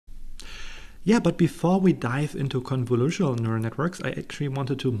Yeah, but before we dive into convolutional neural networks, I actually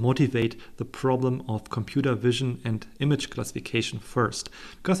wanted to motivate the problem of computer vision and image classification first,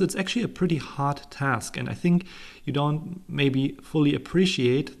 because it's actually a pretty hard task, and I think you don't maybe fully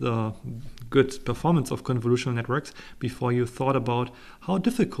appreciate the good performance of convolutional networks before you thought about how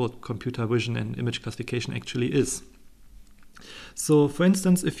difficult computer vision and image classification actually is. So, for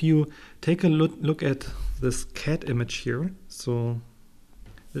instance, if you take a look at this cat image here, so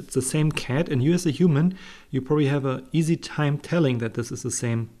it's the same cat, and you as a human, you probably have an easy time telling that this is the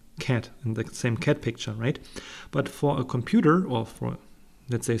same cat in the same cat picture, right? But for a computer, or for,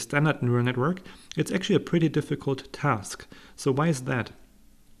 let's say, standard neural network, it's actually a pretty difficult task. So why is that?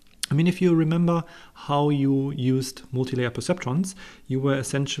 I mean, if you remember how you used multilayer perceptrons, you were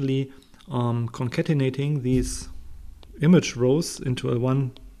essentially concatenating these image rows into a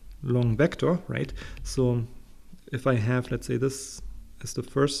one long vector, right? So if I have, let's say, this as the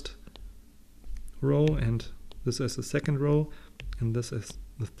first row, and this as the second row, and this as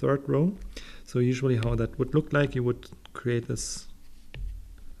the third row. So usually how that would look like, you would create this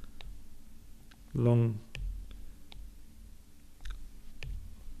long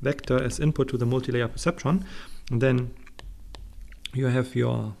vector as input to the multilayer perceptron, and then you have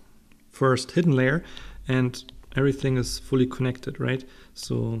your first hidden layer, and everything is fully connected, right?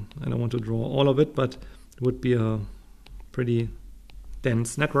 So I don't want to draw all of it, but it would be a pretty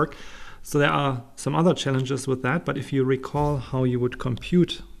dense network. So there are some other challenges with that, but if you recall how you would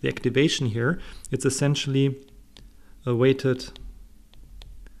compute the activation here, it's essentially a weighted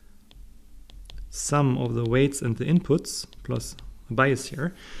sum of the weights and the inputs plus a bias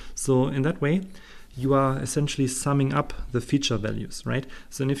here. So in that way, you are essentially summing up the feature values, right?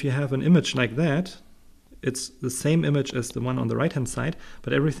 So if you have an image like that, it's the same image as the one on the right-hand side,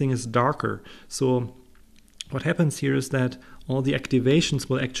 but everything is darker. So what happens here is that all the activations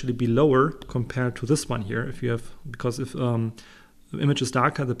will actually be lower compared to this one here. If you have, because if the image is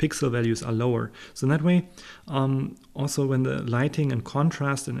darker, the pixel values are lower. So in that way, also when the lighting and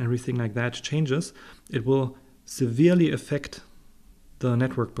contrast and everything like that changes, it will severely affect the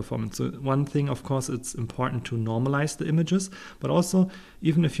network performance. So one thing, of course, it's important to normalize the images, but also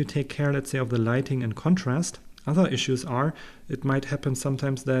even if you take care, let's say, of the lighting and contrast, other issues are, it might happen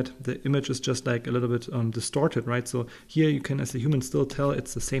sometimes that the image is just like a little bit distorted, right? So here you can, as a human, still tell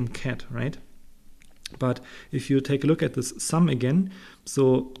it's the same cat, right? But if you take a look at this sum again,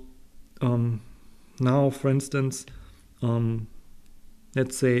 so now, for instance,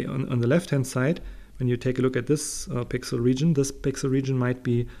 let's say on the left-hand side, when you take a look at this pixel region might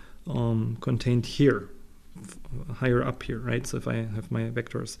be contained here, higher up here, right? So if I have my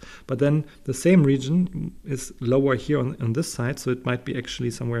vectors, but then the same region is lower here on this side, so it might be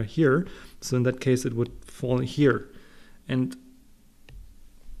actually somewhere here. So in that case, it would fall here. And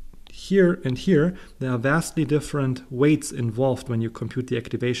here, there are vastly different weights involved when you compute the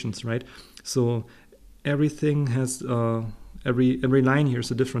activations, right? So everything has every line here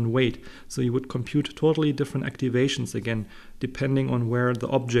is a different weight. So you would compute totally different activations again, depending on where the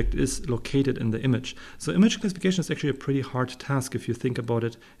object is located in the image. So image classification is actually a pretty hard task if you think about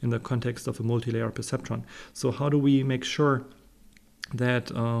it in the context of a multilayer perceptron. So how do we make sure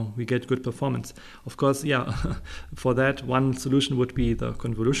that we get good performance? Of course, yeah, for that, one solution would be the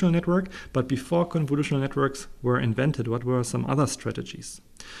convolutional network. But before convolutional networks were invented, what were some other strategies?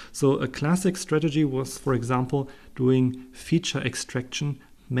 So a classic strategy was, for example, doing feature extraction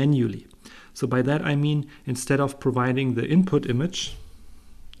manually. So by that I mean, instead of providing the input image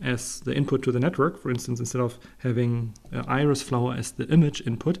as the input to the network, for instance, instead of having an iris flower as the image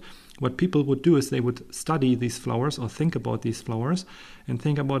input, what people would do is they would study these flowers or think about these flowers and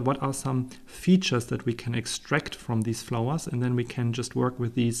think about what are some features that we can extract from these flowers, and then we can just work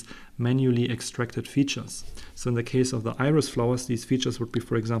with these manually extracted features. So in the case of the iris flowers, these features would be,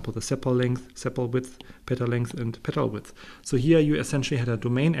 for example, the sepal length, sepal width, petal length, and petal width. So here you essentially had a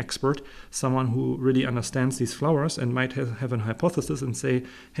domain expert, someone who really understands these flowers and might have an hypothesis and say,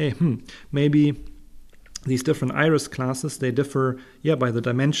 hey, maybe these different iris classes, they differ, by the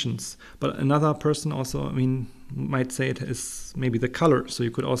dimensions. But another person also, might say it is maybe the color. So you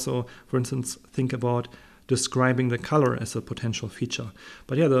could also, for instance, think about describing the color as a potential feature.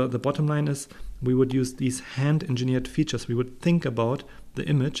 But the bottom line is we would use these hand-engineered features. We would think about the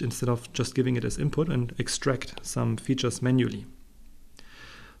image instead of just giving it as input and extract some features manually.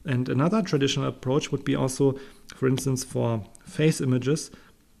 And another traditional approach would be also, for instance, for face images,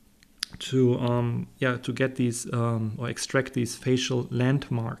 to get these or extract these facial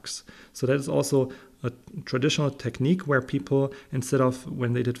landmarks. So that is also a traditional technique where people, instead of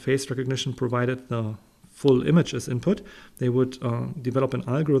when they did face recognition, provided the full image as input, they would develop an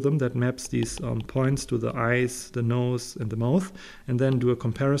algorithm that maps these points to the eyes, the nose, and the mouth, and then do a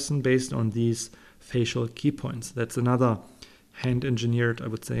comparison based on these facial key points. That's another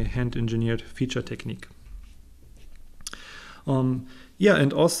hand-engineered feature technique.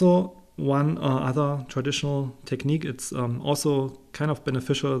 And also one other traditional technique, it's also kind of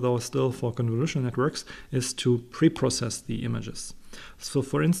beneficial though still for convolutional networks, is to pre-process the images. So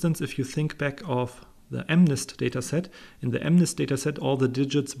for instance, if you think back of the MNIST dataset, in the MNIST dataset all the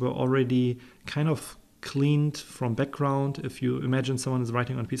digits were already kind of cleaned from background. If you imagine someone is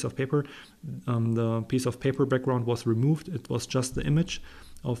writing on a piece of paper, the piece of paper background was removed. It was just the image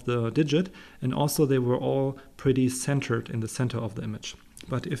of the digit, and also they were all pretty centered in the center of the image.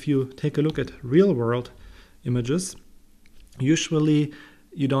 But if you take a look at real-world images, usually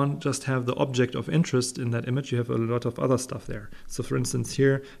you don't just have the object of interest in that image, you have a lot of other stuff there. So for instance,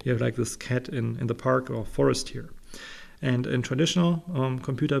 here you have like this cat in the park or forest here. And in traditional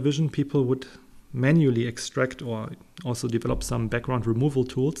computer vision, people would manually extract or also develop some background removal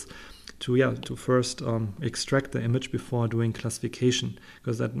tools to first extract the image before doing classification,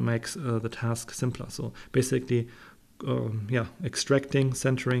 because that makes the task simpler. So basically, extracting,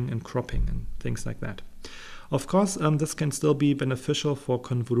 centering, and cropping, and things like that. Of course, this can still be beneficial for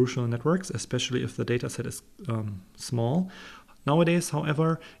convolutional networks, especially if the dataset is small. Nowadays,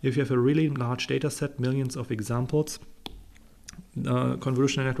 however, if you have a really large dataset, millions of examples,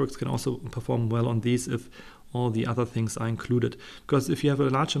 convolutional networks can also perform well on these if all the other things are included. Because if you have a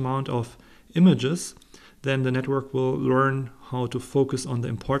large amount of images, then the network will learn how to focus on the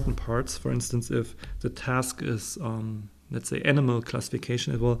important parts. For instance, if the task is, let's say, animal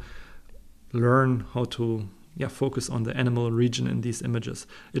classification, it will learn how to focus on the animal region in these images.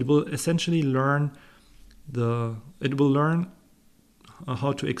 It will essentially learn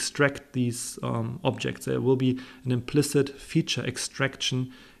how to extract these objects. There will be an implicit feature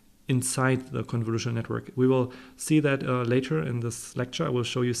extraction inside the convolutional network. We will see that later in this lecture. I will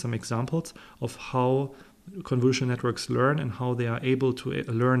show you some examples of how convolutional networks learn and how they are able to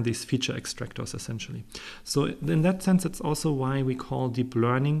learn these feature extractors essentially. So in that sense, it's also why we call deep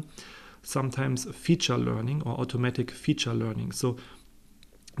learning sometimes feature learning or automatic feature learning. So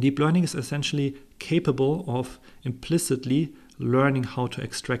deep learning is essentially capable of implicitly learning how to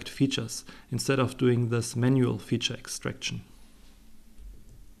extract features instead of doing this manual feature extraction.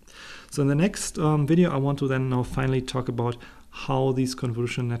 So in the next video, I want to then now finally talk about how these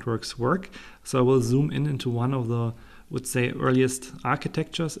convolutional networks work. So I will zoom into one of the, earliest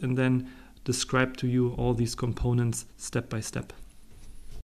architectures and then describe to you all these components step by step.